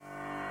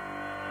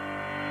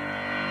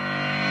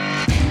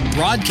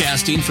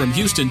Broadcasting from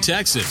Houston,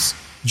 Texas,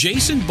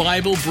 Jason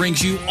Bible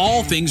brings you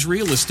all things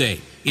real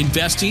estate,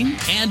 investing,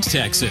 and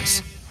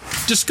Texas.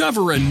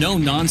 Discover a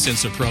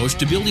no-nonsense approach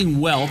to building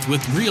wealth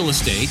with real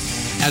estate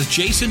as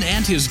Jason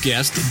and his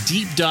guests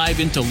deep dive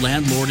into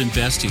landlord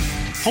investing,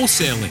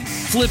 wholesaling,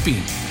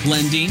 flipping,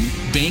 lending,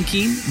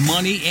 banking,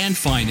 money, and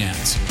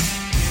finance.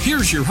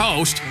 Here's your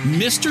host,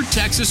 Mr.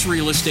 Texas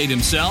Real Estate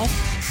himself,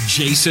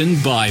 Jason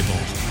Bible.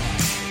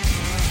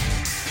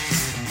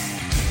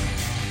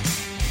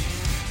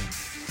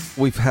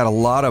 We've had a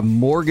lot of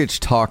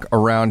mortgage talk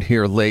around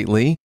here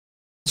lately.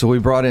 So we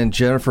brought in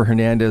Jennifer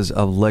Hernandez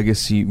of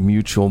Legacy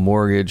Mutual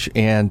Mortgage.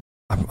 And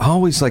I'm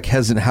always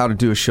hesitant how to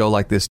do a show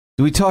like this.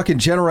 Do we talk in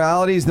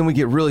generalities, then we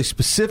get really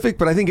specific?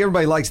 But I think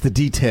everybody likes the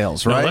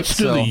details, right? No, let's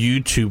do the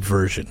YouTube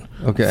version.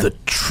 Okay. The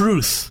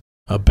truth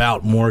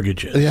about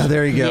mortgages. Yeah,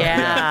 there you go.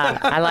 Yeah,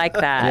 I like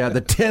that. Yeah,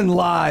 the 10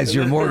 lies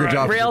your mortgage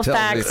officer Real tells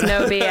facts, me.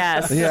 no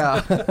BS.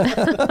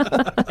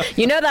 Yeah.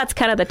 You know that's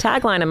kind of the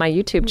tagline of my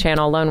YouTube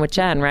channel, Loan with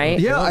Jen, right?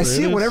 Yeah, I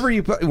see it whenever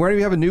you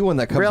have a new one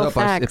that comes Real up,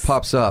 facts. it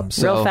pops up.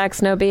 So. Real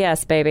facts, no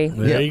BS, baby.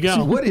 There you go.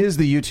 So what is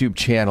the YouTube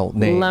channel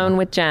name? Loan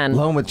with Jen.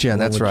 Loan with Jen,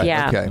 that's right.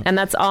 Yeah, Okay. and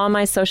that's all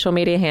my social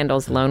media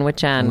handles, Loan with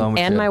Jen. Loan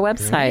with and Jen. my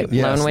website,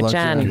 Yes, Loan with Loan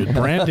Jen. Good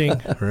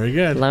branding. Very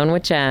good. Loan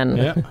with Jen.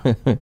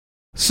 Yeah.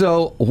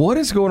 So what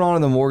is going on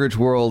in the mortgage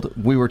world?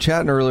 We were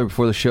chatting earlier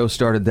before the show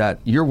started that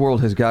your world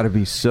has got to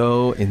be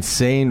so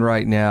insane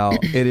right now.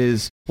 It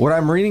is. What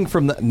I'm reading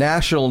from the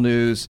national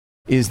news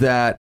is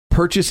that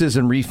purchases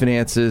and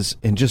refinances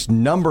and just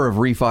number of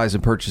refis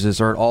and purchases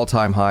are at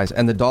all-time highs,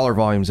 and the dollar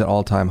volume's at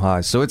all-time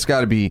highs. So it's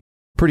got to be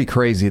pretty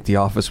crazy at the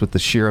office with the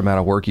sheer amount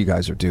of work you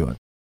guys are doing.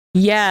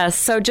 Yeah,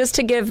 so just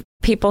to give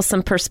people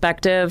some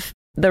perspective,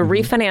 the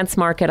refinance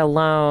market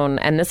alone,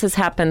 and this has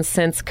happened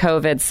since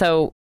COVID,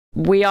 so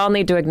we all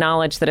need to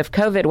acknowledge that if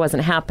COVID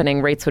wasn't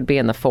happening, rates would be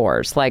in the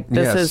fours.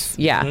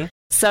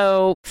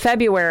 So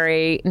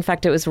February, in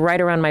fact, it was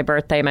right around my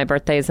birthday. My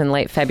birthday is in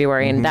late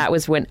February, and that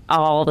was when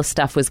all the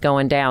stuff was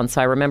going down. So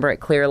I remember it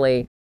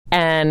clearly.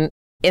 And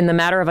in the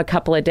matter of a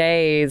couple of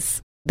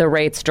days, the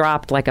rates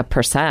dropped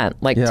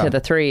 1%, to the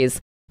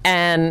threes.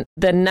 And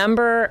the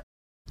number,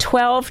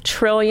 $12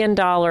 trillion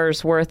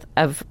worth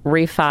of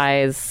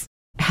refis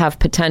have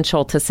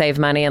potential to save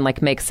money and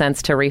make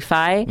sense to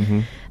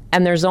refi.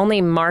 And there's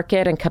only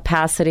market and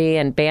capacity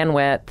and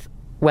bandwidth,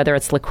 whether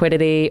it's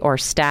liquidity or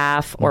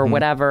staff or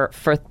whatever,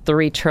 for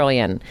 $3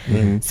 trillion.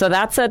 So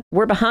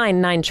we're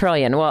behind $9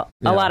 trillion. Well,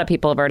 a lot of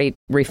people have already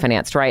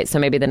refinanced, right? So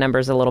maybe the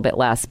number's a little bit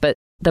less. But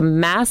the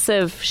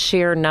massive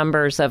sheer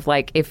numbers of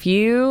if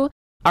you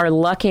are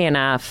lucky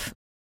enough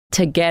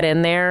to get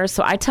in there.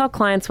 So I tell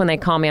clients when they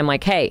call me, I'm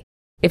like, hey,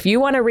 if you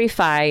want to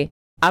refi,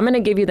 I'm going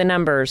to give you the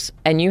numbers,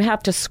 and you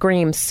have to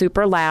scream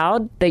super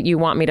loud that you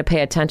want me to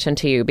pay attention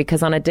to you,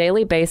 because on a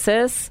daily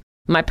basis,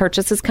 my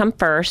purchases come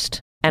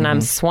first, and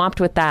I'm swamped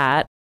with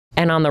that.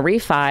 And on the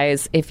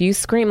refis, if you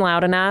scream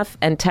loud enough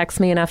and text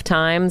me enough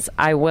times,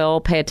 I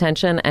will pay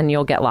attention and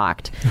you'll get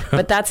locked.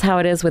 But that's how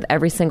it is with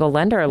every single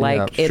lender.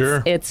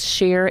 It's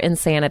sheer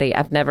insanity.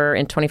 I've never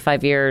in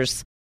 25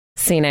 years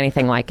seen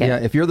anything like it. Yeah,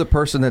 if you're the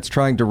person that's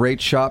trying to rate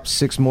shop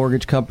 6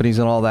 mortgage companies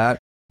and all that,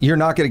 you're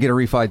not going to get a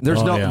refi.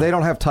 They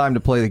don't have time to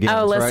play the games.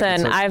 Oh,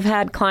 listen, right? I've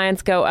had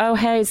clients go, oh,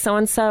 hey,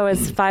 so-and-so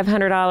is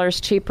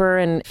 $500 cheaper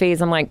in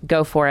fees. I'm like,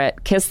 go for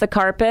it. Kiss the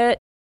carpet.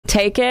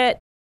 Take it.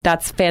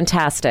 That's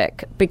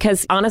fantastic.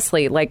 Because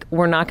honestly,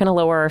 we're not going to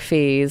lower our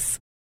fees.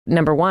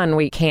 Number one,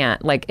 we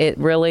can't. It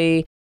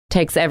really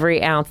takes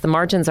every ounce. The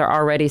margins are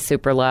already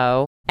super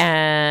low.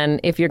 And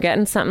if you're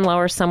getting something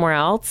lower somewhere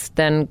else,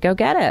 then go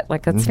get it.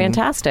 That's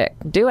fantastic.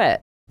 Do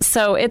it.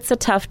 So it's a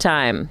tough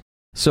time.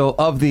 So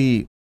of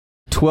the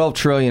 12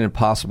 trillion in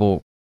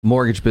possible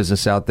mortgage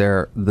business out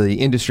there, the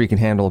industry can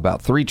handle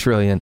about 3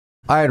 trillion.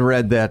 I had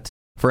read that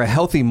for a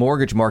healthy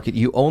mortgage market,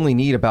 you only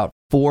need about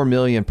 4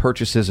 million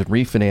purchases and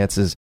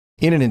refinances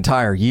in an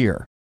entire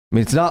year. I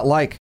mean, it's not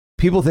like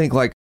people think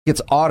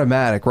it's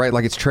automatic, right?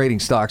 Like it's trading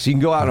stocks. You can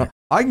go out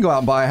I can go out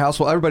and buy a house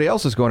while everybody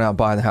else is going out and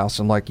buying the house.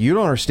 I'm like, you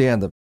don't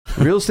understand. The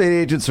real estate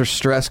agents are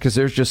stressed because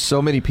there's just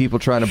so many people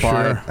trying to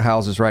buy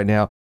houses right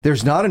now.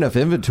 There's not enough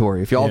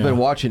inventory. If y'all have been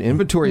watching,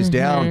 inventory is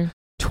down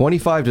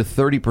 25 to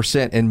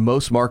 30% in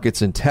most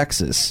markets in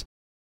Texas.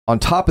 On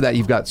top of that,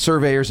 you've got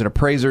surveyors and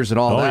appraisers and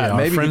all that. Yeah,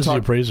 maybe friends of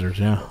appraisers,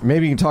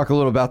 Maybe you can talk a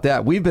little about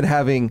that. We're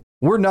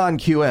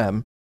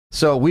non-QM,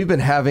 so we've been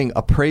having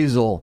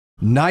appraisal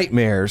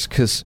nightmares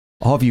because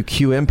all of you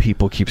QM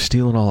people keep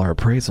stealing all our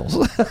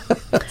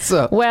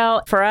appraisals.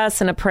 Well, for us,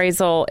 an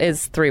appraisal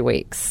is 3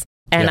 weeks.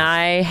 And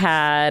I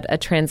had a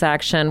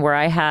transaction where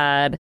I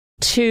had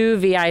 2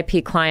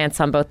 VIP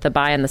clients on both the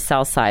buy and the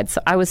sell side. So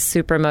I was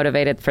super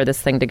motivated for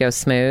this thing to go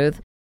smooth.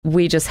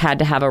 We just had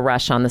to have a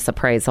rush on this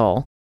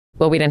appraisal.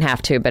 Well, we didn't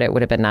have to, but it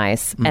would have been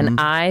nice. And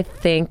I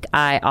think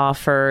I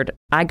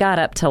got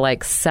up to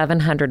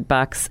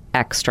 $700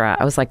 extra.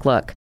 I was like,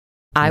 look,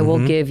 I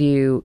will give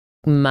you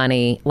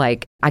money.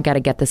 I got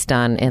to get this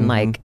done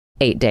in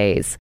 8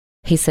 days.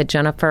 He said,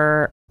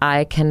 Jennifer,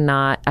 I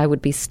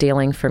would be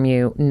stealing from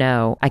you.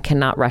 No, I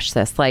cannot rush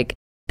this.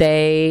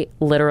 they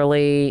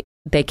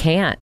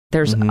can't.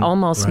 There's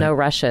almost no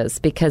rushes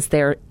because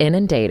they're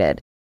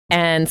inundated.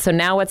 And so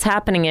now what's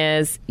happening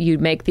is you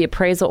make the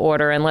appraisal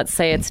order, and let's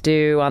say it's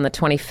due on the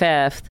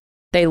 25th.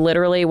 They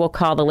literally will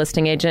call the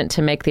listing agent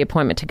to make the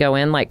appointment to go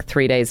in like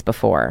 3 days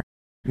before.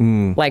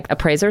 Like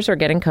appraisers are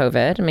getting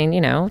COVID. I mean,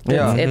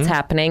 it's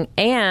happening.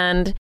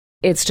 And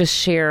it's just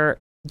sheer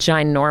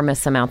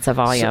ginormous amounts of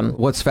volume. So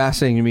what's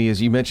fascinating to me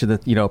is you mentioned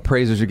that,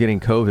 appraisers are getting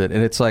COVID.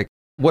 And it's like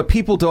what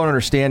people don't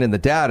understand in the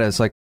data is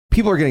like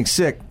people are getting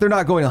sick. They're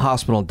not going to the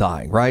hospital and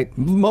dying, right?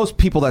 Most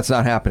people, that's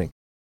not happening.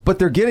 But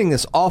they're getting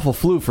this awful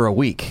flu for a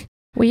week.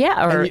 Well,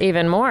 yeah, or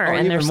even more,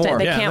 and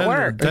they can't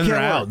work. Then they're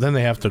out. Then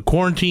they have to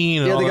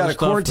quarantine. And they got to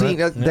quarantine.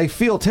 Right? They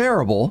feel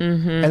terrible,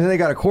 and then they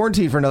got to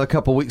quarantine for another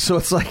couple of weeks. So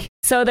it's like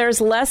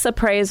there's less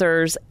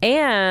appraisers,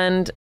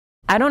 and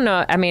I don't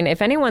know. I mean,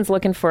 if anyone's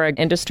looking for an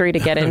industry to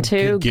get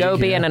into, go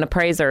be an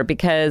appraiser,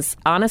 because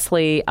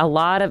honestly, a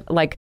lot of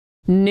like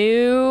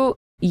new,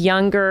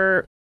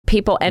 younger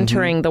people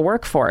entering the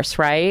workforce,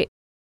 right?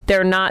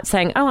 They're not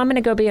saying, "Oh, I'm going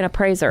to go be an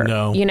appraiser."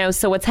 No.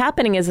 So what's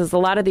happening is a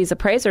lot of these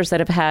appraisers that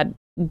have had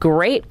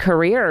great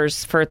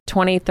careers for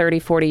 20, 30,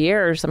 40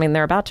 years, I mean,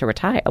 they're about to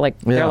retire.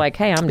 They're like,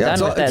 "Hey, I'm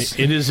done with this."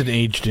 It is an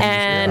aged industry.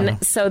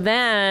 And so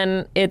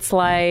then it's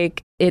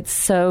like, it's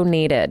so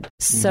needed.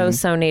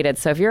 So needed.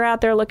 So if you're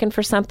out there looking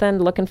for something,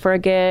 looking for a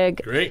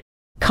gig, great,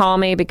 call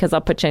me, because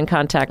I'll put you in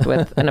contact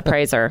with an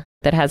appraiser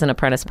that has an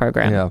apprentice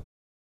program. Yeah.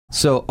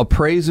 So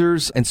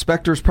appraisers,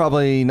 inspectors,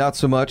 probably not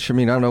so much. I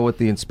mean, I don't know what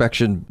the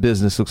inspection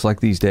business looks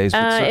like these days.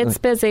 But it's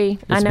busy.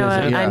 I know.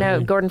 Busy, I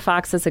know. Gordon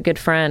Fox is a good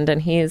friend,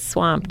 and he's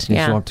swamped.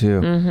 He's swamped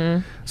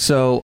too.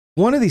 So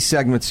one of these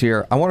segments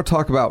here, I want to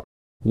talk about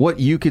what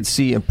you could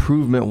see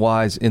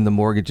improvement-wise in the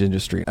mortgage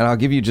industry. And I'll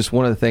give you just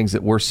one of the things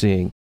that we're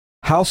seeing.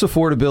 House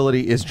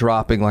affordability is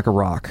dropping like a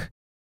rock.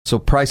 So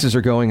prices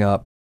are going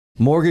up.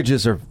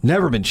 Mortgages have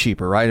never been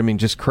cheaper, right? I mean,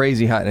 just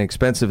crazy how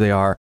expensive they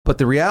are. But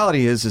the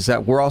reality is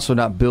that we're also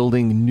not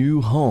building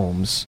new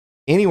homes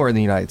anywhere in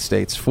the United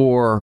States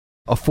for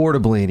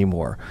affordably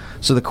anymore.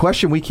 So the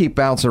question we keep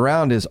bouncing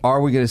around is,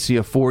 are we going to see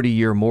a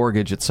 40-year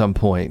mortgage at some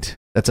point?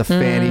 That's a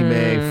Fannie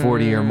Mae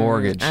 40-year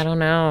mortgage. I don't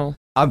know.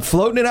 I'm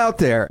floating it out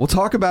there. We'll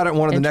talk about it in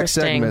one of the next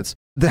segments.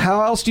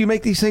 How else do you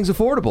make these things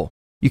affordable?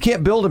 You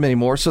can't build them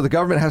anymore, so the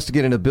government has to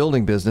get into the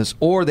building business,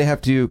 or they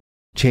have to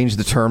change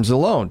the terms of the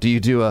loan. Do you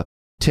do a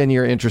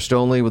 10-year interest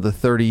only with a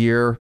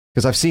 30-year?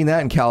 Because I've seen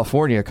that in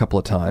California a couple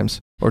of times.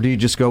 Or do you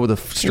just go with a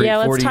straight 40-year? Yeah,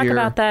 let's talk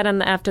about that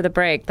after the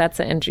break.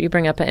 You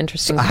bring up an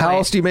interesting point. How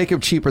else do you make them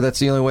cheaper? That's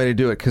the only way to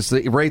do it, because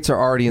the rates are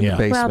already in the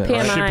basement.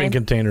 Well, PMI, right? Shipping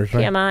containers,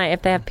 right? PMI,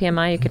 if they have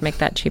PMI, you could make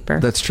that cheaper.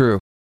 That's true.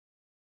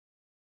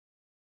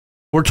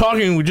 We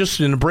just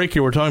in the break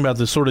here, we're talking about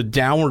this sort of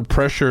downward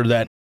pressure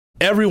that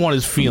everyone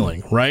is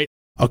feeling, right?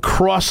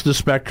 Across the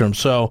spectrum.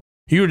 So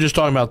you were just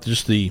talking about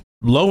just the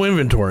low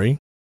inventory.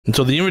 And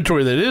so the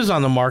inventory that is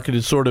on the market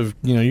is sort of,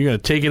 you're going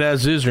to take it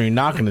as is, or you're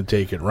not going to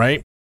take it,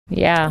 right?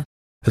 Yeah.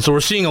 And so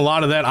we're seeing a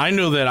lot of that. I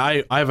know that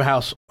I have a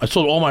house. I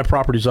sold all my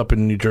properties up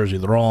in New Jersey.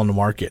 They're all on the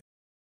market.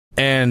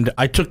 And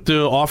I took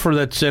the offer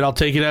that said, I'll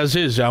take it as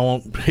is. I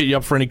won't hit you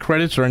up for any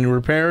credits or any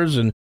repairs,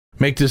 and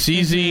make this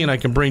easy, and I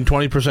can bring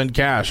 20%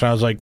 cash. And I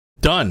was like,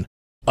 done.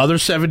 Other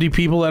 70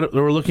 people that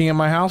were looking at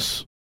my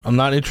house, I'm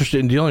not interested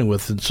in dealing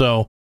with. And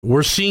so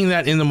we're seeing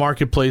that in the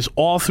marketplace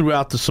all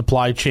throughout the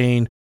supply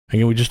chain.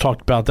 Again, we just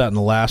talked about that in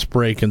the last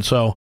break. And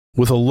so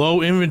with a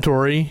low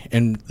inventory,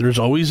 and there's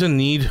always a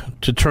need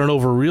to turn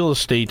over real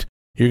estate,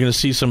 you're going to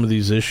see some of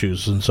these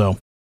issues. And so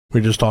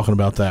we're just talking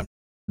about that.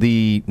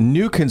 The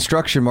new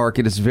construction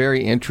market is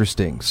very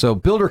interesting. So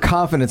builder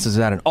confidence is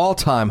at an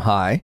all-time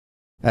high,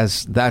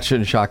 as that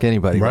shouldn't shock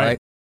anybody, right?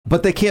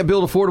 But they can't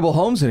build affordable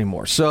homes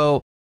anymore.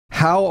 So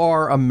how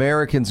are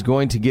Americans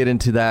going to get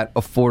into that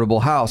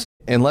affordable house?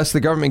 Unless the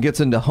government gets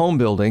into home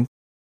building,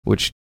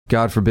 which,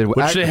 God forbid.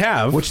 Which they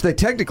have. Which they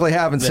technically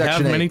have in Section 8.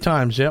 They have many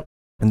times, yep.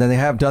 And then they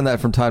have done that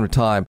from time to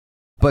time.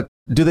 But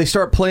do they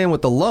start playing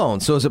with the loan?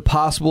 So is it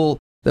possible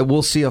that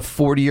we'll see a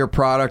 40-year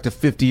product, a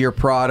 50-year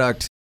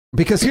product?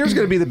 Because here's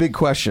going to be the big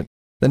question.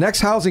 The next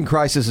housing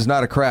crisis is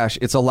not a crash.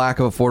 It's a lack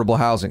of affordable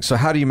housing. So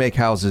how do you make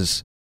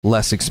houses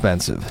less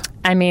expensive?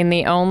 I mean,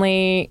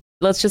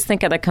 let's just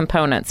think of the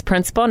components.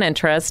 Principal and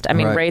interest. I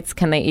mean, rates,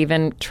 can they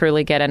even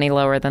truly get any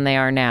lower than they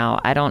are now?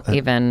 I don't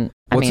even...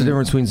 What's the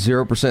difference between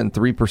 0% and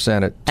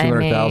 3% at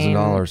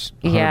 $200,000?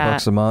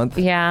 $100 a month?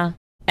 Yeah.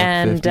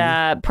 And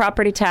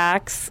property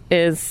tax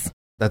is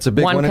that's a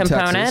big one in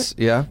component. Texas.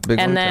 Yeah, big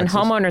and one then in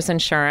Texas. Homeowners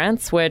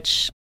insurance,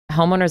 which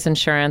homeowners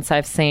insurance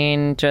I've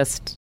seen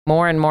just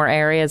more and more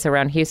areas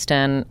around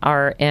Houston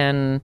are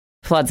in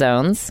flood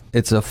zones.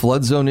 It's a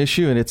flood zone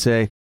issue, and it's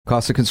a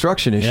cost of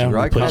construction issue,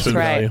 right? That's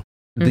right.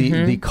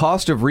 The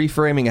cost of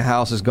reframing a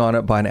house has gone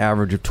up by an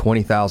average of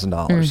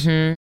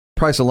 $20,000.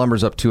 Price of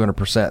lumber's up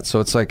 200%. So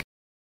it's like...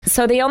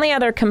 So the only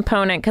other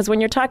component, because when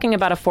you're talking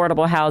about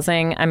affordable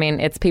housing, I mean,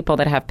 it's people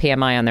that have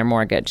PMI on their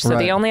mortgage. So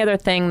the only other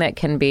thing that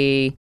can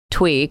be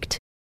tweaked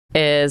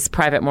is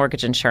private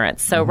mortgage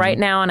insurance. So right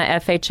now on a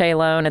FHA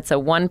loan, it's a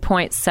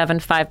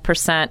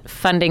 1.75%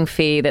 funding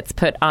fee that's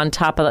put on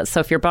top of it. So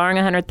if you're borrowing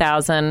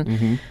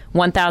 $100,000,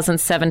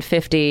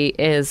 $1,750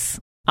 is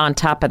on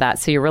top of that.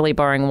 So you're really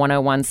borrowing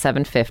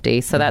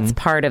 $101,750. So that's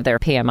part of their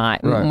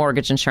PMI,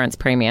 mortgage insurance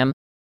premium.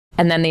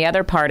 And then the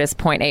other part is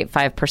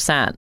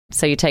 0.85%.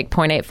 So you take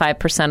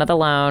 0.85% of the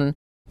loan,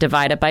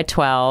 divide it by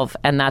 12,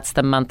 and that's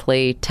the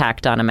monthly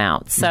tacked on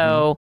amount.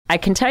 So I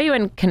can tell you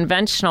in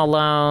conventional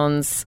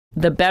loans,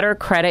 the better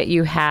credit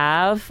you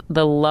have,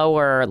 the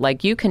lower,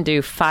 like you can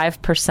do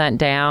 5%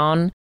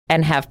 down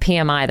and have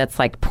PMI that's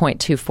like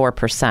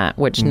 0.24%,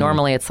 which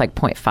normally it's like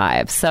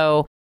 0.5.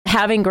 So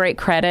having great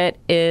credit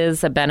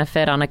is a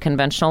benefit on a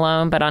conventional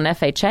loan, but on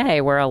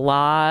FHA, where a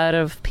lot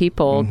of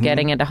people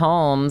getting into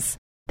homes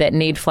that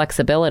need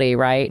flexibility,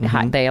 right?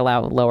 They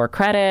allow lower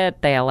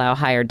credit, they allow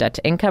higher debt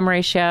to income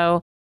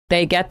ratio.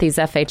 They get these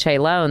FHA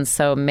loans,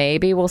 so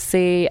maybe we'll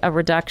see a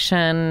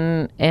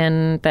reduction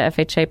in the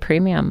FHA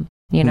premium.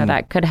 You know,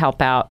 that could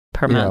help out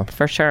per month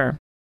for sure.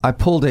 I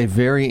pulled a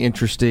very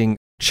interesting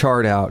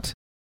chart out,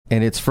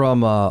 and it's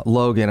from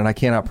Logan, and I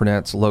cannot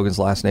pronounce Logan's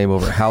last name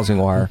over at Housing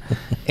Wire.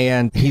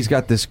 And he's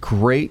got this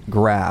great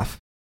graph,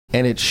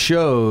 and it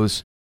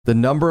shows the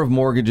number of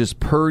mortgages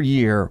per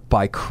year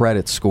by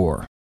credit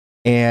score.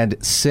 And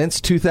since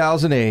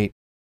 2008,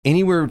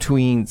 anywhere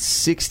between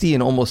 60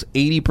 and almost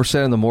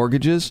 80% of the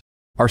mortgages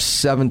are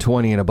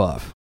 720 and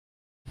above.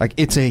 Like,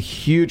 it's a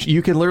huge,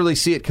 you can literally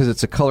see it because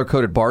it's a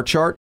color-coded bar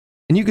chart.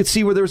 And you could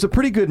see where there was a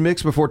pretty good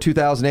mix before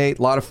 2008.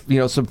 A lot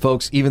of, some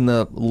folks, even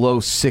the low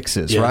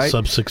sixes, right?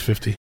 Sub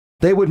 650.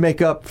 They would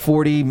make up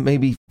 40,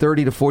 maybe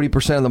 30 to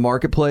 40% of the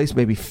marketplace,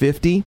 maybe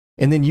 50.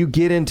 And then you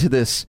get into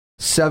this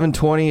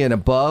 720 and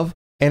above,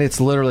 and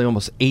it's literally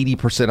almost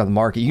 80% of the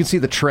market. You can see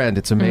the trend.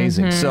 It's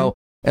amazing. So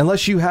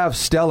unless you have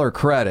stellar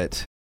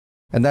credit,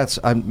 and that's,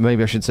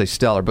 maybe I should say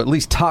stellar, but at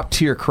least top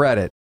tier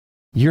credit,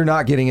 you're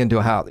not getting into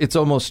a house. It's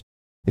almost,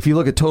 if you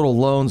look at total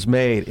loans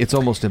made, it's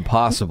almost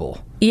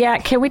impossible. Yeah.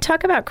 Can we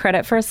talk about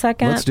credit for a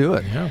second? Let's do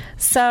it. Yeah.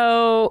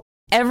 So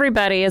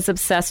everybody is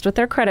obsessed with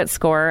their credit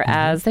score,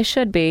 as they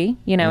should be.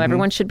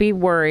 Everyone should be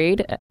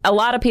worried. A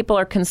lot of people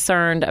are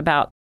concerned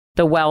about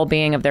the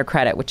well-being of their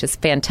credit, which is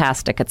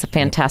fantastic. It's a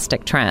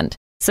fantastic trend.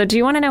 So do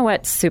you want to know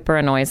what super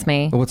annoys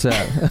me? What's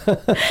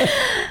that?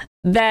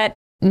 That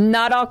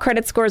not all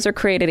credit scores are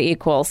created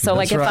equal. So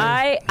That's if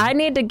right. I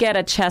need to get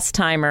a chess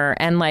timer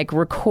and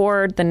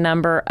record the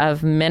number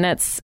of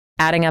minutes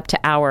adding up to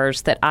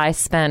hours that I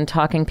spend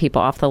talking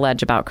people off the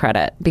ledge about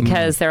credit,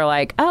 because they're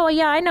like, oh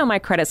yeah, I know my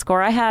credit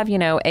score. I have,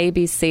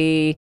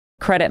 ABC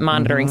credit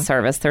monitoring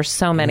service. There's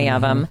so many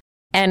of them.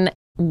 And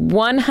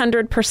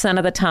 100%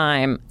 of the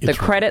time, the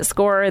credit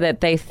score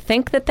that they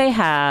think that they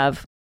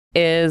have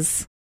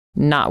is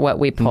not what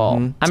we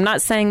pull. I'm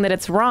not saying that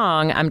it's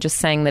wrong. I'm just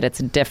saying that it's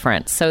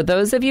different. So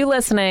those of you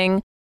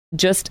listening,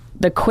 just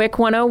the quick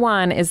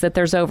 101 is that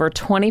there's over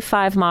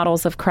 25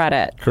 models of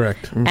credit.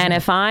 Correct. And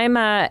if I'm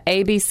a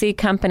ABC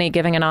company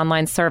giving an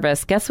online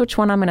service, guess which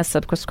one I'm going to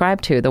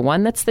subscribe to? The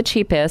one that's the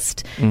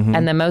cheapest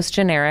and the most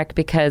generic,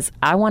 because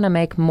I want to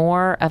make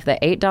more of the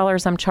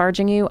 $8 I'm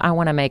charging you. I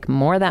want to make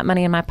more of that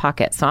money in my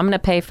pocket. So I'm going to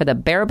pay for the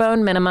bare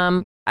bone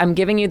minimum. I'm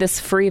giving you this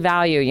free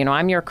value.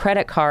 I'm your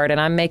credit card,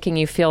 and I'm making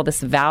you feel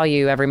this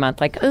value every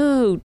month. Like,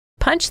 ooh,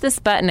 punch this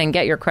button and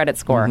get your credit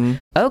score.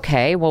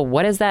 Okay, well,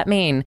 what does that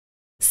mean?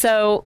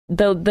 So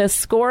the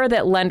score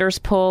that lenders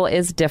pull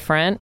is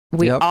different.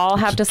 We all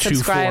have to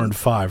subscribe. 2, 4, and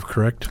 5,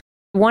 correct?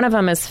 One of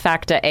them is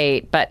FACTA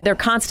 8, but they're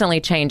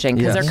constantly changing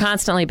because they're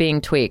constantly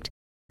being tweaked.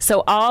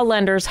 So all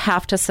lenders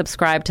have to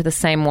subscribe to the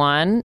same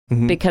one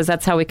because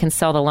that's how we can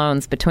sell the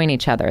loans between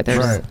each other.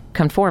 There's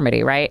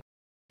conformity, right?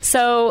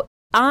 So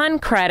on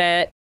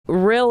credit,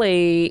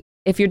 really,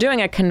 if you're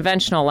doing a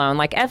conventional loan,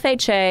 like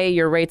FHA,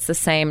 your rate's the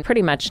same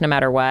pretty much no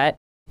matter what.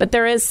 But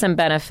there is some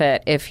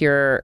benefit if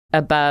you're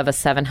above a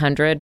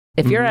 700.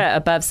 If you're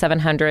above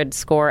 700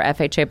 score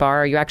FHA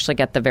borrower, you actually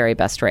get the very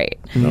best rate.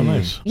 Oh,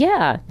 nice.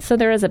 Yeah, so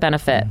there is a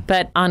benefit.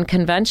 But on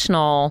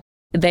conventional,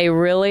 they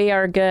really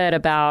are good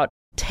about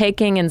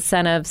taking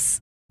incentives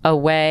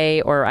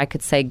away, or I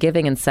could say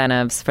giving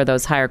incentives for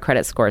those higher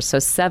credit scores. So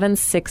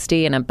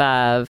 760 and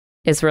above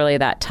is really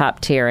that top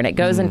tier, and it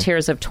goes in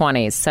tiers of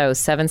 20s. So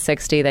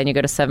 760, then you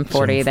go to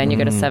 740, then you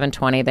go to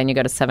 720, then you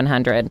go to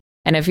 700.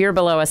 And if you're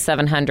below a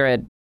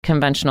 700,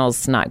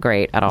 conventional's not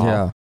great at all.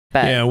 Yeah.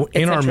 But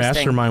in our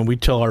mastermind, we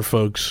tell our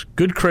folks,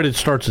 good credit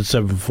starts at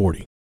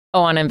 740.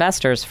 Oh, on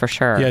investors, for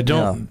sure.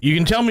 Yeah, you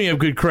can tell me you have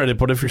good credit,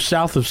 but if you're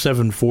south of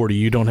 740,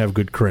 you don't have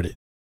good credit.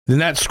 Then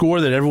that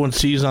score that everyone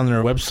sees on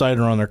their website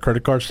or on their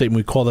credit card statement,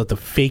 we call that the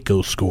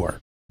FACO score.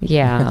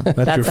 Yeah, that's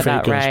your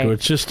about FACO right. score.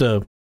 It's just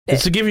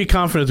it's to give you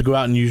confidence to go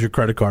out and use your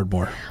credit card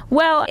more.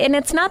 Well, and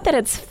it's not that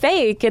it's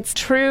fake. It's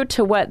true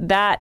to what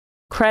that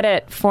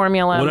credit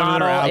formula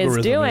model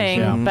is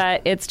doing,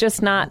 but it's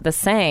just not the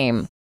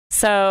same.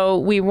 So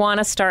we want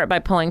to start by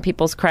pulling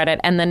people's credit.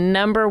 And the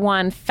number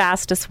one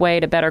fastest way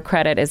to better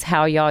credit is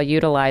how y'all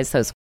utilize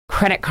those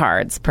credit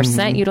cards,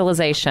 percent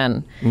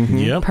utilization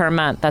per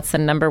month. That's the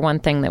number one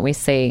thing that we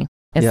see.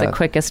 is the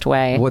quickest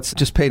way. What's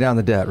just pay down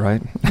the debt,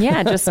 right?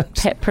 Yeah, just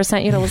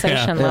percent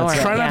utilization lower.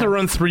 Try not to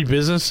run 3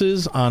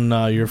 businesses on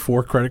your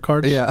 4 credit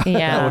cards. Yeah.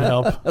 That would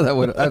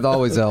help. That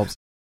always helps.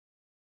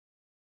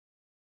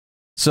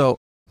 So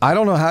I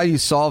don't know how you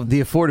solve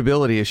the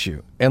affordability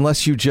issue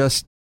unless you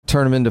just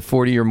turn them into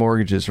 40-year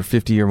mortgages or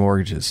 50-year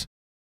mortgages.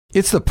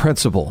 It's the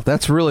principle.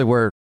 That's really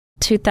where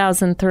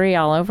 2003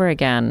 all over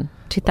again.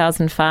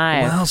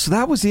 2005. Well, so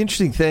that was the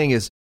interesting thing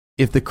is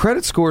if the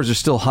credit scores are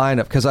still high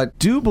enough, because I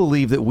do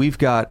believe that we've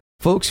got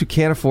folks who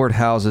can't afford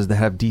houses that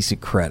have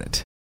decent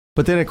credit.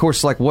 But then, of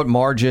course, like what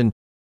margin?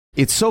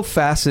 It's so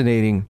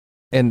fascinating,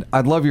 and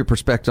I'd love your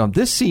perspective on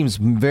this. Seems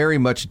very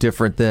much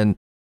different than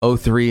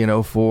 03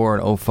 and 04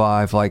 and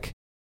 05. Like,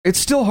 it's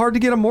still hard to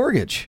get a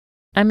mortgage.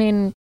 I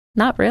mean,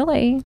 not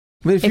really.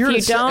 I mean, if you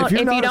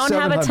don't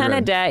have a ton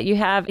of debt,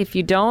 if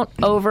you don't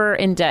over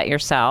indebt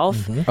yourself,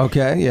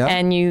 okay, yeah,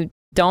 and you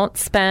don't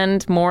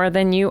spend more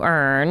than you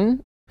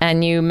earn,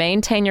 and you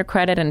maintain your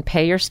credit and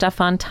pay your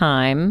stuff on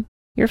time,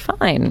 you're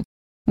fine.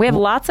 We have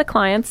lots of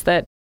clients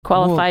that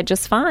qualify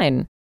just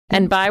fine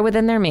and buy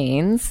within their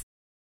means.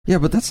 Yeah,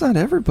 but that's not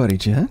everybody,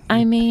 Jen.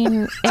 I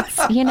mean, it's,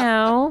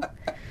 Well,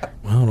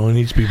 it only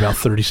needs to be about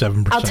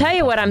 37%. I'll tell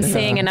you what I'm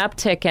seeing an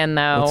uptick in,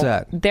 though. What's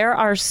that? There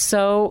are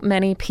so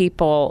many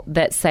people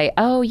that say,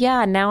 oh,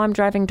 yeah, now I'm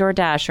driving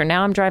DoorDash or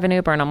now I'm driving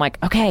Uber. And I'm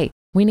like, okay,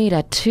 we need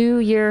a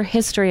 2-year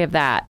history of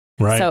that.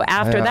 Right. So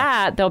after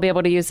that, they'll be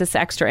able to use this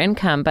extra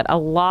income. But a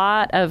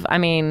lot of,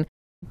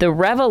 the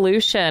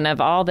revolution of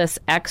all this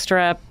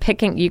extra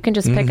picking, you can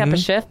just pick up a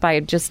shift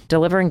by just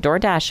delivering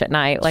DoorDash at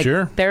night. Like,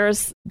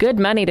 there's good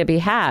money to be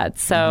had.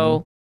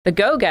 So the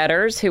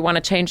go-getters who want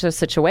to change their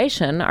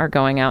situation are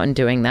going out and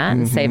doing that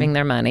and saving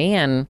their money.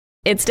 And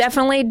it's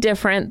definitely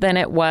different than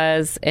it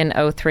was in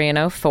 03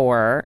 and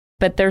 04.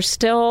 But there's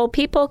still,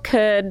 people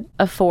could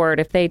afford,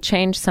 if they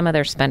change some of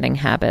their spending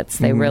habits,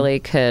 they really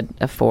could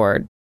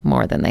afford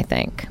more than they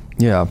think.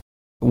 Yeah.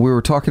 We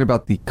were talking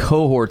about the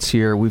cohorts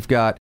here. We've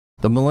got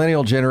the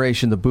millennial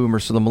generation, the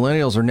boomers. So the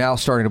millennials are now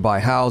starting to buy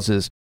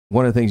houses.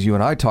 One of the things you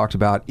and I talked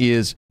about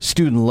is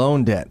student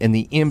loan debt and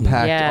the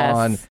impact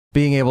on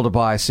being able to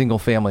buy single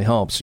family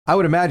homes. I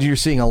would imagine you're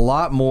seeing a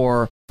lot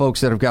more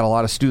folks that have got a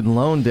lot of student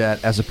loan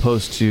debt as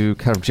opposed to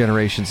kind of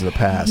generations in the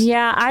past.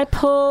 Yeah, I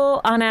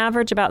pull on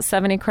average about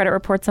 70 credit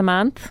reports a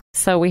month.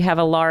 So we have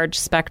a large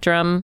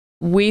spectrum.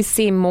 We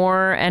see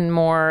more and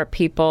more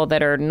people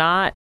that are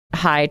not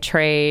high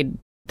trade,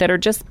 that are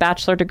just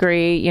bachelor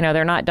degree,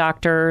 they're not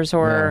doctors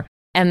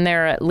and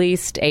they're at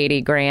least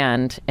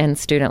 $80,000 in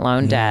student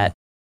loan debt.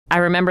 I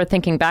remember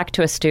thinking back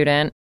to a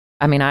student.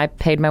 I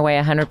paid my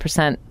way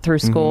 100% through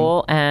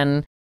school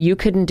and you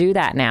couldn't do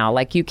that now.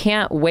 Like, you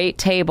can't wait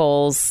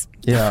tables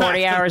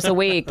 40 hours a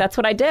week. That's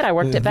what I did. I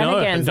worked at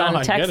Bennigan's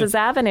on Texas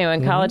Avenue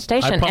in College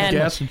Station. I pumped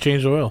gas and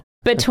changed oil.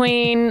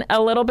 Between a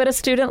little bit of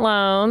student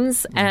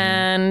loans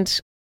and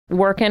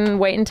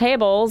waiting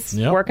tables,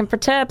 working for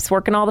tips,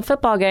 working all the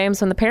football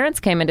games when the parents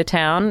came into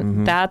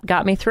town, that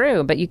got me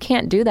through. But you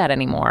can't do that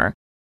anymore.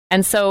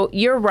 And so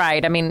you're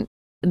right.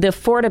 The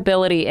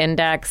affordability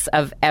index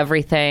of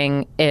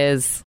everything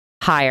is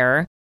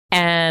higher.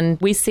 And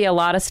we see a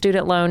lot of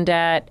student loan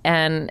debt.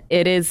 And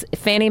it is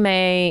Fannie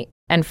Mae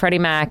and Freddie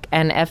Mac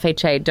and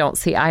FHA don't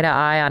see eye to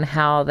eye on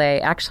how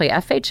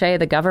FHA,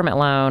 the government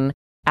loan,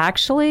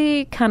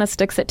 actually kind of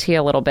sticks it to you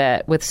a little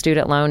bit with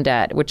student loan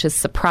debt, which is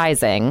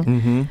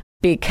surprising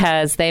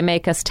because they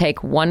make us take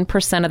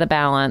 1% of the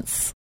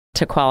balance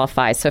to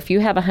qualify. So if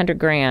you have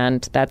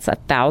 $100,000, that's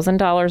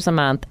 $1,000 a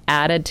month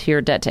added to your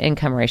debt to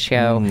income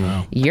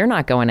ratio. You're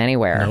not going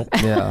anywhere. Nope.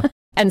 Yeah.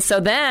 And so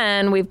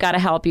then we've got to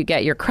help you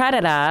get your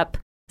credit up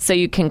so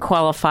you can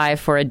qualify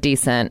for a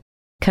decent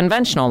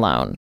conventional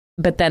loan.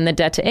 But then the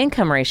debt to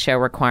income ratio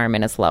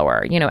requirement is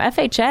lower.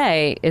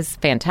 FHA is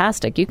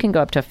fantastic. You can go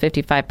up to a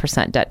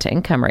 55% debt to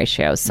income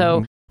ratio.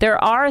 So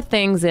there are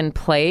things in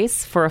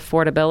place for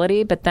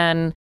affordability, but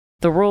then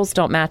the rules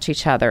don't match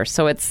each other.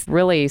 So it's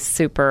really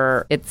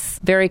it's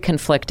very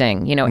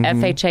conflicting.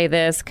 FHA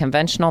this,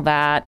 conventional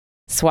that,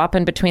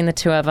 swapping between the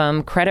two of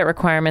them. Credit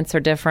requirements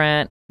are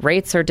different.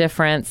 Rates are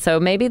different. So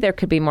maybe there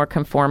could be more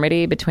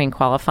conformity between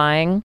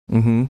qualifying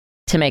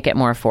to make it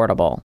more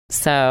affordable.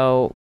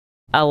 So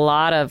a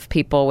lot of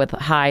people with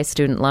high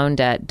student loan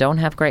debt don't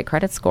have great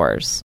credit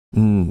scores.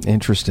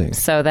 Interesting.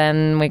 So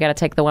then we got to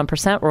take the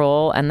 1%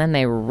 rule, and then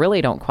they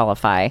really don't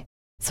qualify.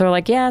 So we're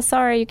like, yeah,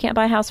 sorry, you can't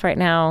buy a house right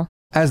now.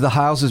 As the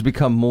houses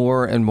become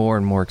more and more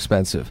and more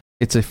expensive,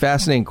 it's a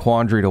fascinating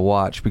quandary to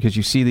watch because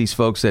you see these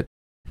folks that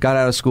got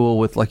out of school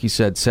with, like you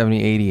said,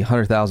 $70,000,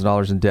 $80,000,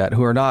 $100,000 in debt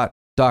who are not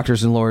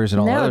doctors and lawyers and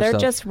all that other stuff. No, they're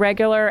just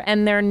regular,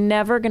 and they're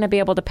never going to be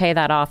able to pay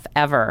that off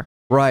ever.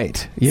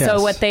 Right. Yes.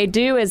 So what they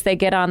do is they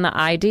get on the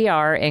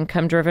IDR,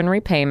 income-driven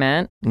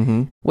repayment,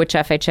 which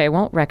FHA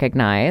won't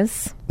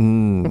recognize.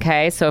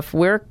 Okay, so if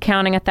we're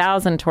counting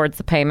 $1,000 towards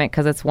the payment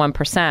because it's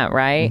 1%,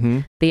 right?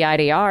 The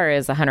IDR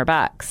is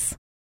 $100.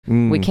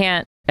 We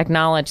can't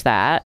acknowledge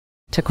that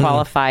to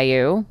qualify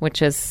you,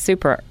 which is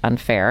super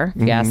unfair,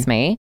 if you ask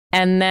me.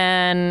 And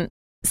then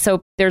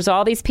So there's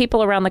all these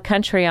people around the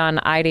country on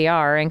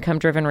IDR,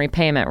 income-driven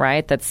repayment,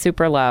 right? That's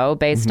super low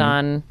based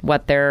on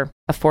what their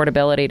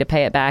affordability to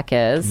pay it back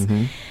is.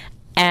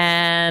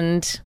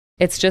 And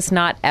it's just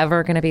not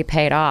ever going to be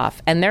paid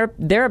off. And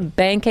they're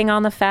banking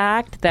on the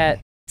fact that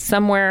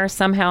somewhere,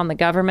 somehow in the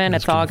government,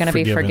 it's all going to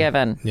be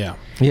forgiven. Yeah.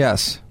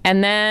 Yes.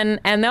 And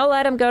they'll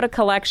let them go to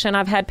collection.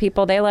 I've had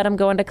people, they let them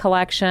go into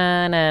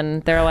collection,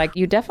 and they're like,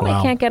 you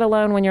definitely can't get a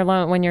loan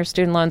when your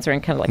student loans are in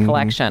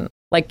collection.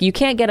 Like, you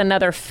can't get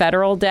another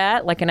federal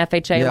debt, like an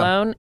FHA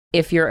loan,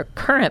 if your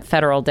current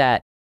federal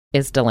debt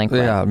is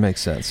delinquent. Yeah, it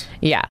makes sense.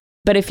 Yeah.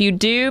 But if you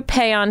do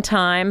pay on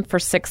time for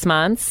 6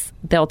 months,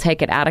 they'll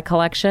take it out of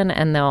collection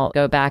and they'll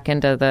go back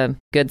into the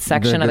good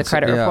section of the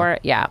credit report.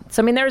 Yeah.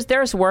 So, I mean, there's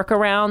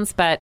workarounds,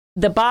 but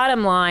the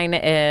bottom line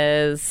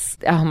is,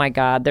 oh my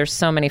God, there's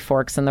so many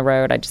forks in the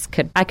road.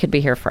 I could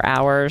be here for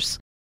hours.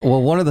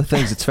 Well, one of the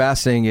things that's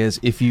fascinating is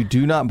if you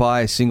do not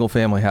buy a single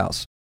family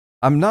house,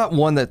 I'm not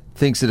one that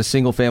thinks that a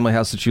single family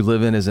house that you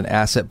live in is an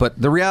asset,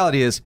 but the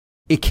reality is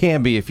it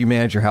can be if you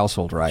manage your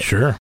household right.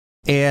 Sure.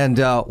 And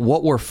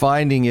what we're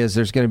finding is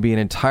there's going to be an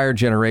entire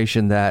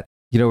generation that,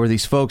 where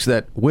these folks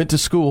that went to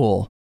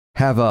school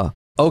have a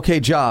okay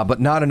job, but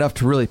not enough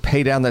to really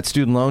pay down that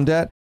student loan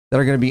debt, that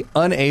are going to be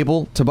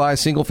unable to buy a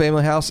single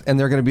family house, and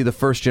they're going to be the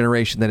first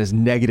generation that is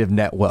negative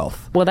net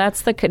wealth. Well,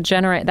 that's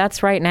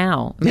that's right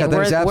now. I mean,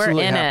 that's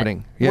absolutely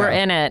happening. We're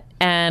in it.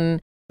 And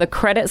the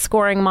credit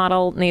scoring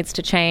model needs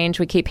to change.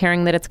 We keep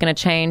hearing that it's going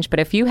to change. But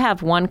if you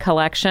have one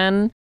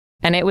collection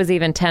and it was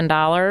even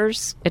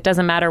 $10, it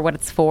doesn't matter what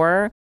it's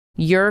for,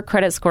 your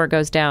credit score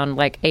goes down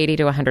like 80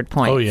 to 100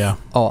 points. Oh, yeah.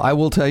 Oh, I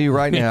will tell you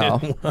right now,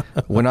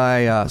 when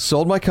I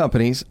sold my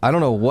companies, I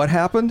don't know what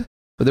happened,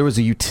 but there was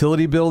a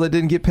utility bill that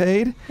didn't get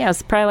paid. Yeah, it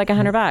was probably like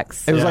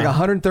 $100. It was like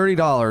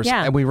 $130.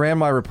 Yeah. And we ran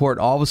my report.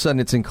 All of a sudden,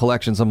 it's in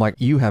collections. I'm like,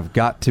 you have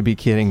got to be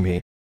kidding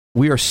me.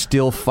 We are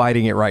still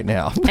fighting it right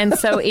now. And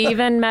so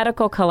even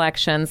medical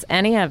collections,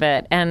 any of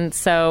it. And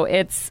so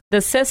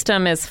the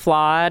system is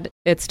flawed.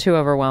 It's too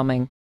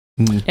overwhelming.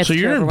 So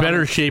you're in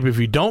better shape if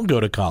you don't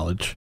go to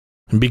college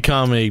and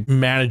become a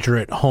manager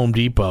at Home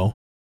Depot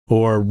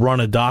or run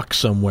a dock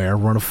somewhere,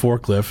 run a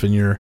forklift, and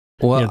you're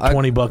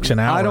 $20 an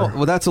hour.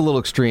 Well, that's a little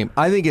extreme.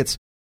 I think it's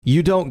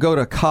you don't go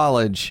to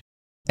college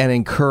and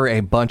incur a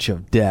bunch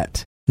of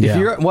debt.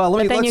 Yeah.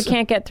 But then you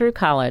can't get through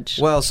college.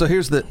 Well, so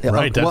here's the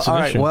right. That's all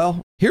an right. issue. Well,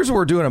 here's what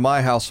we're doing in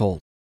my household.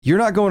 You're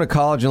not going to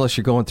college unless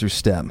you're going through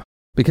STEM,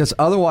 because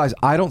otherwise,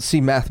 I don't see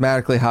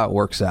mathematically how it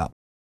works out.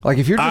 Like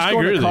if you're just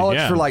going to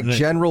college for like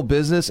general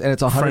business and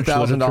it's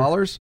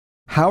 $100,000,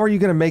 how are you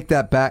going to make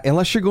that back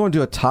unless you're going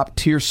to a top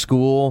tier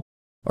school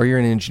or you're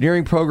in an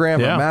engineering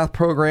program or a math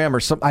program or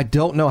something? I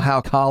don't know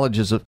how college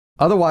is.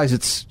 Otherwise,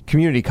 it's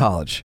community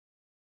college.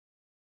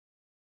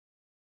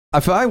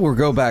 If I were to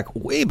go back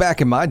way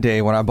back in my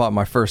day when I bought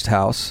my first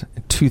house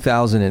in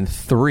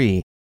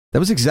 2003, that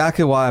was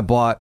exactly why I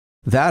bought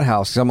that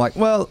house. Because I'm like,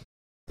 well,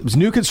 it was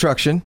new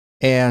construction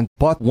and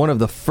bought one of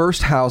the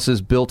first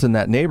houses built in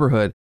that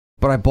neighborhood,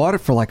 but I bought it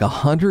for like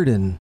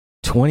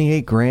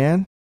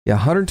 $128,000. Yeah,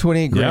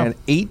 $128,000,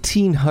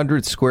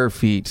 1,800 square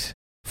feet,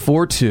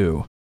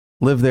 4.2.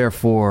 Lived there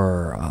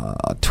for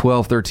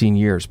 12, 13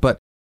 years. But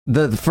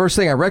the first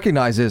thing I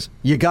recognize is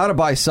you got to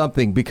buy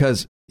something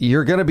because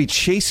you're going to be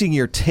chasing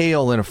your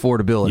tail in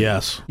affordability.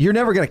 Yes. You're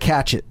never going to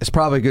catch it. It's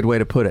probably a good way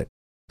to put it.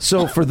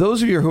 So for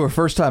those of you who are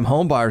first-time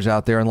home buyers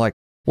out there and like,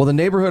 well, the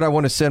neighborhood I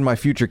want to send my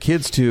future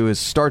kids to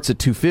starts at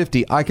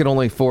 $250. I can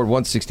only afford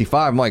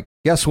 $165. I'm like,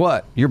 guess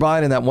what? You're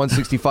buying in that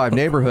 $165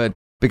 neighborhood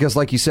because,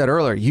 like you said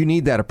earlier, you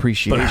need that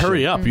appreciation. But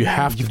hurry up. You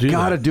have to do that. You've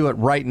got to do it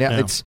right now.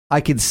 Yeah.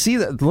 I can see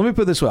that. Let me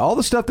put it this way. All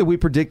the stuff that we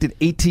predicted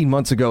 18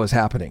 months ago is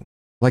happening.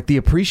 Like the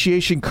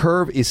appreciation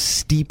curve is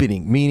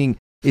steepening, meaning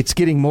it's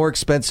getting more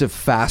expensive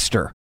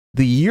faster.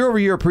 The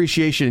year-over-year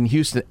appreciation in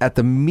Houston at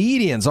the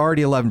median is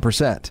already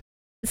 11%.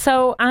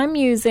 So I'm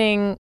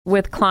using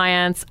with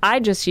clients,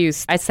 I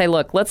say,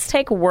 look, let's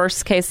take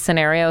worst case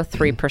scenario,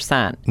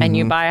 3%. And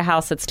you buy a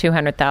house that's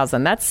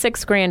 $200,000. That's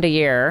 $6,000 a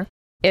year.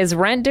 Is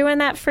rent doing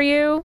that for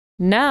you?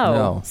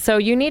 No. So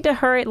you need to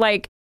hurry.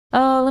 Like,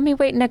 oh, let me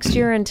wait next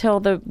year until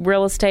the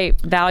real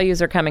estate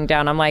values are coming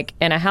down. I'm like,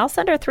 in a house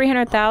under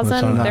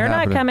 $300,000, they're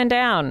not coming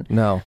down.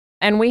 No.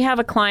 And we have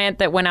a client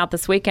that went out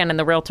this weekend and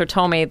the realtor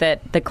told me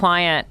that the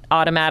client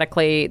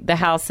automatically, the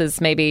house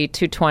is maybe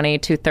 $220,000,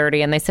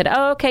 $230,000. And they said,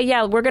 oh, okay,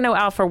 yeah, we're going to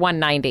offer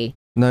 $190,000.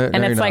 No,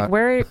 and it's like,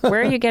 where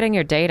are you getting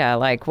your data?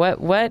 Like,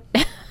 what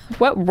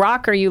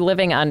rock are you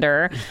living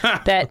under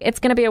that it's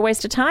going to be a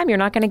waste of time? You're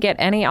not going to get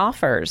any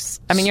offers.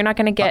 I mean, you're not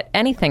going to get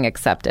anything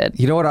accepted.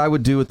 You know what I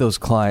would do with those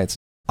clients?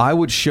 I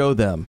would show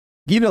them,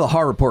 the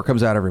HAR report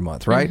comes out every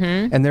month, right?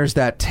 Mm-hmm. And there's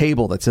that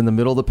table that's in the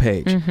middle of the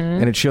page. Mm-hmm.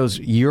 And it shows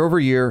year over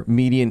year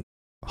median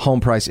home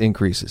price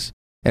increases.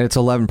 And it's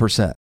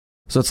 11%.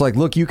 So it's like,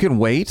 look, you can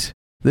wait.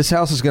 This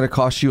house is going to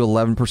cost you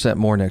 11%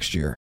 more next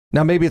year.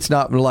 Now, maybe it's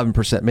not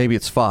 11%. Maybe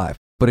it's 5%.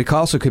 But it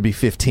also could be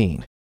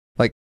 15%.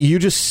 Like, you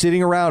just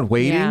sitting around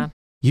waiting,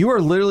 you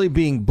are literally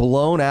being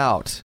blown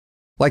out.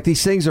 Like,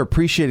 these things are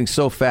appreciating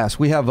so fast.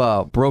 We have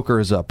a broker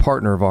as a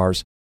partner of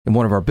ours, in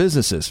one of our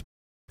businesses.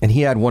 And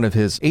he had one of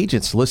his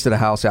agents listed a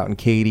house out in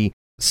Katy,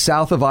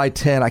 south of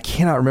I-10. I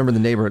cannot remember the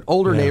neighborhood,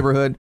 older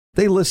neighborhood.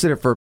 They listed it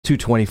for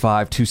 $225,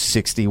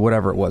 $260,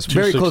 whatever it was.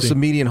 Very close to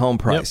median home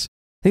price. Yep.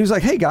 He was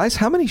like, hey, guys,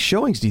 how many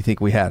showings do you think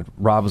we had?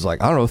 Rob was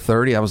like, I don't know,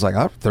 30. I was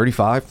like,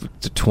 35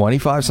 to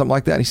 25, something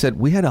like that. And he said,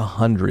 we had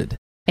 100.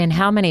 In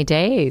how many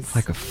days?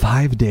 Like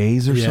 5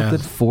 days or something,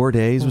 4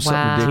 days or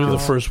something ridiculous. Through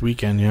the first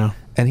weekend, yeah.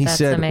 And he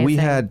said, amazing. We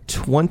had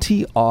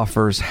 20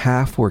 offers,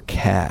 half were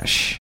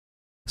cash.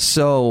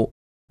 So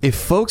if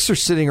folks are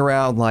sitting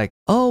around like,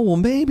 oh, well,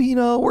 maybe,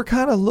 we're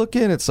kind of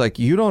looking, it's like,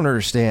 you don't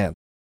understand.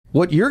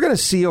 What you're going to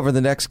see over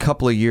the next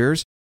couple of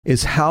years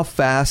is how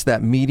fast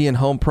that median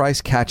home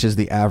price catches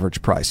the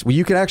average price. Well,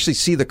 you can actually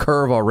see the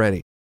curve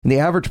already. And the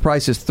average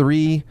price is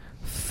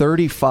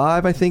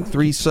 $335, I think,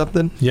 3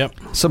 something. Yep.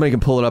 Somebody can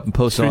pull it up and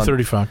post it on.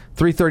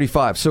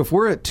 $335. So if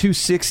we're at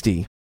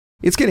 $260,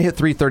 it's going to hit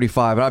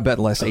 $335, and I bet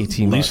in less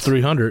 18 months. At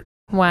least $300.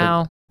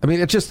 Wow. I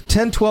mean, it's just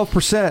 10,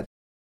 12%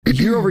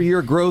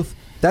 year-over-year growth.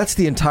 That's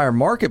the entire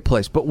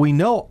marketplace. But we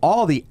know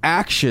all the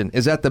action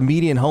is at the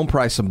median home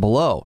price and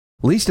below,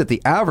 at least at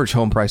the average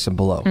home price and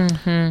below.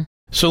 Mm-hmm.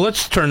 So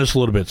let's turn this a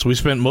little bit. So we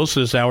spent most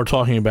of this hour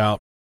talking about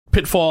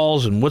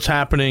pitfalls and what's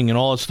happening and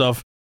all that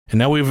stuff. And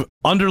now we've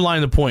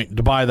underlined the point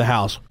to buy the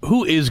house.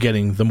 Who is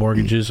getting the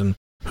mortgages and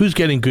who's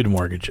getting good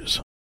mortgages?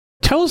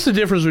 Tell us the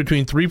difference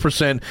between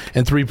 3%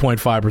 and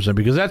 3.5%,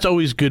 because that's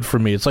always good for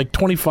me. It's like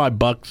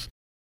 $25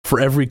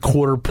 for every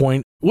quarter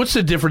point. What's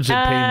the difference in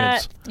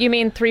payments? You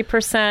mean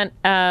 3%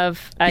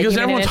 of because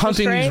everyone's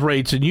hunting these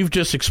rates, and you've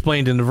just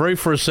explained in the very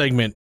first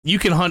segment, you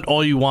can hunt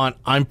all you want.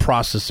 I'm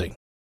processing,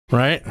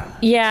 right?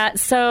 Yeah,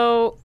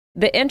 so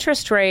the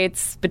interest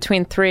rates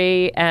between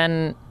 3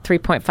 and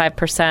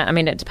 3.5%, I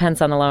mean, it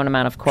depends on the loan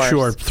amount, of course.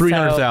 Sure,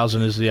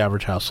 $300,000 is the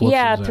average house. So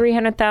yeah,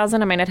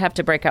 $300,000. I mean, I'd have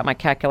to break out my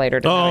calculator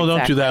to know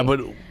don't exactly.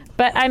 do that.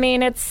 But I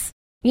mean, it's,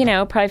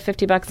 probably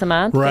 $50 a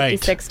month, right.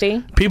 50,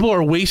 60. People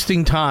are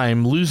wasting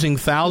time, losing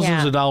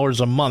thousands of dollars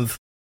a month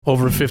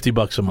over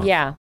 $50 a month.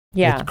 Yeah.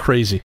 It's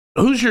crazy.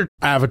 Who's your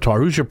avatar?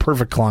 Who's your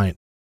perfect client?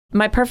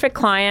 My perfect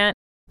client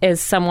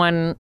is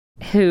someone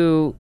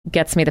who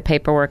gets me the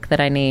paperwork that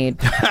I need.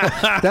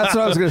 That's what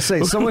I was going to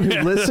say. Someone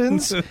who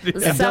listens and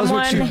does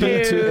what you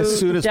need to as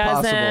soon as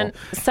possible.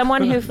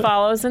 Someone who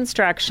follows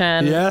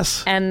instruction.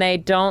 Yes. And they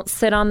don't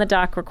sit on the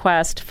doc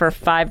request for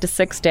 5 to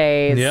 6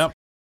 days. Yep.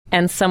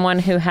 And someone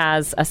who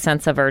has a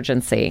sense of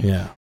urgency.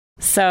 Yeah.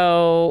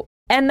 So,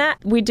 and that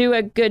we do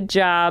a good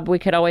job. We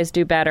could always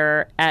do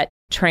better at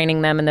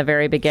training them in the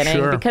very beginning.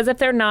 Sure. Because if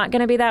they're not going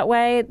to be that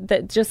way,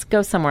 just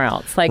go somewhere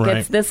else.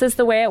 Like this is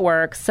the way it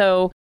works.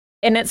 So,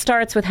 and it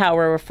starts with how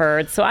we're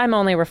referred. So I'm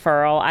only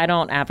referral. I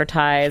don't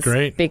advertise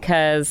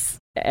because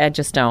I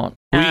just don't.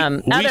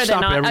 Other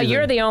than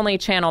you're the only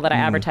channel that I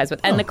advertise with.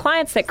 And the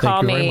clients that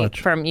call me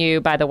from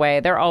you, by the way,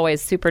 they're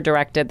always super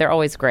directed. They're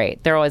always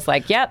great. They're always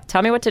like, yep,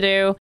 tell me what to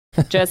do.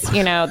 Just,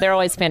 they're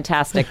always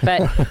fantastic.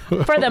 But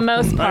for the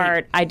most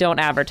part, I don't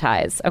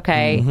advertise.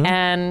 Okay.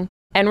 Mm-hmm.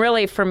 And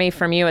really, for me,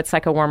 from you, it's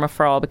like a warm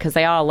referral because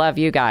they all love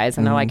you guys.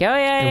 And they're like, oh,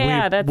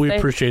 yeah. We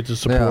appreciate the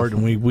support,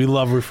 and we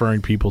love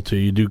referring people to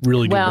you. You do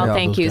really good work. Well,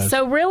 thank you. Guys.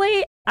 So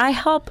really, I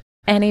help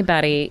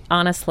anybody,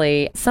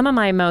 honestly. Some of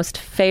my most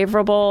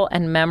favorable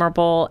and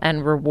memorable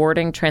and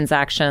rewarding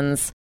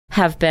transactions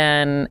have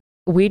been,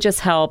 we just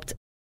helped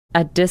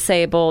a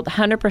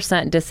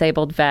 100%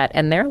 disabled vet,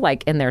 and they're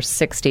like in their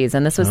 60s,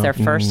 and this was their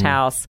first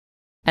house.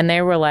 And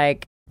they were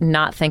like,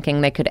 not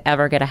thinking they could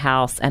ever get a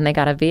house, and they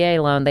got a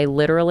VA loan. They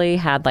literally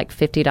had like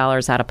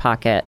 $50 out of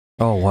pocket.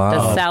 Oh, wow.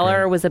 The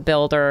seller was a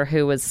builder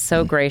who was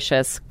so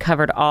gracious,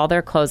 covered all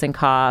their closing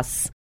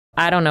costs.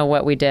 I don't know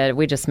what we did.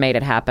 We just made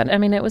it happen. I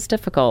mean, it was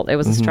difficult. It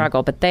was a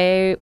struggle, but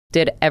they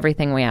did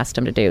everything we asked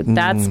them to do.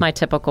 That's my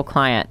typical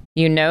client.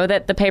 You know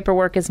that the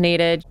paperwork is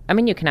needed. I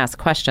mean, you can ask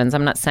questions.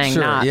 I'm not saying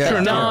not. Yeah.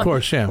 Sure, no, of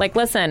course, yeah. Like,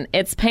 listen,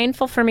 it's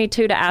painful for me,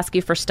 too, to ask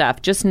you for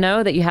stuff. Just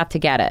know that you have to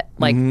get it.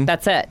 Like,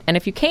 that's it. And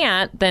if you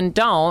can't, then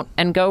don't,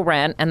 and go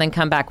rent, and then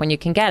come back when you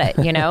can get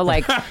it.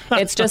 Like,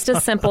 it's just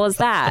as simple as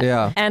that.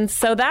 Yeah. And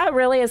so that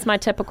really is my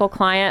typical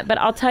client. But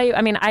I'll tell you,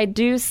 I mean, I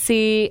do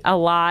see a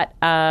lot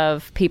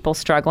of people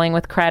struggling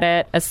with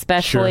credit,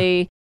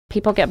 especially...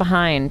 People get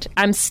behind.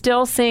 I'm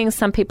still seeing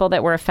some people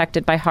that were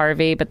affected by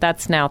Harvey, but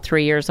that's now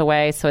 3 years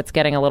away, so it's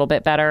getting a little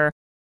bit better.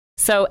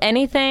 So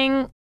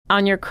anything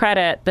on your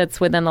credit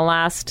that's within the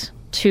last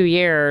 2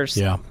 years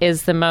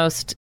is the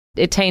most,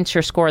 it taints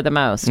your score the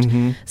most.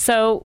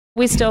 So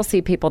we still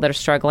see people that are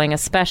struggling,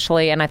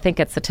 especially, and I think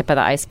it's the tip of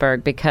the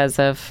iceberg because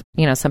of,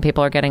 some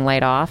people are getting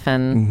laid off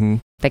and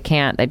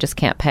they just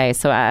can't pay.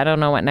 So I don't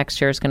know what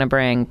next year is going to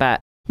bring, but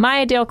my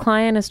ideal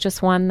client is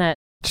just one that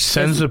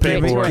sends the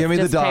paperwork. Give me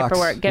the docs.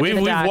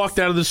 We've walked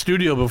out of the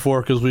studio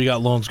before because we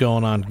got loans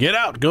going on. Get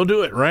out. Go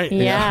do it, right?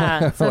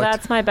 Yeah. So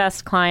that's my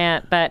best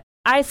client. But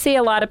I see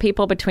a lot of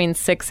people between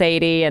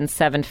 680 and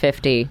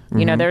 750.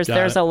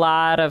 There's a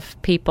lot of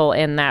people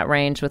in that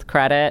range with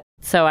credit.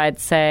 So I'd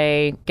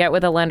say get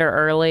with a lender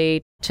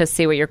early. to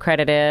see what your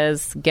credit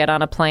is, get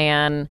on a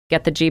plan,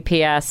 get the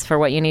GPS for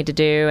what you need to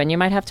do, and you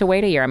might have to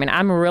wait a year. I mean,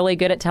 I'm really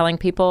good at telling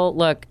people,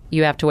 look,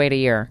 you have to wait a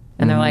year.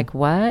 And they're like,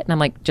 what? And I'm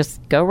like,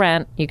 just go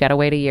rent. You got to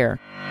wait a year.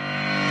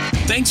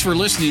 Thanks for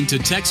listening to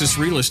Texas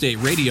Real Estate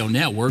Radio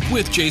Network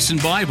with Jason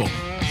Bible.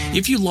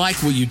 If you like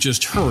what you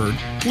just heard,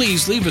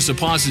 please leave us a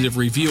positive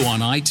review on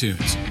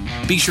iTunes.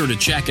 Be sure to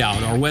check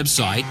out our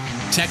website,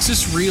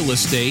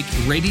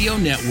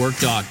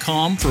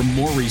 TexasRealEstateRadioNetwork.com, for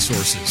more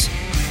resources.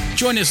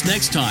 Join us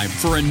next time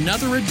for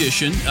another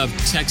edition of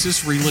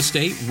Texas Real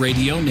Estate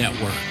Radio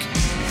Network.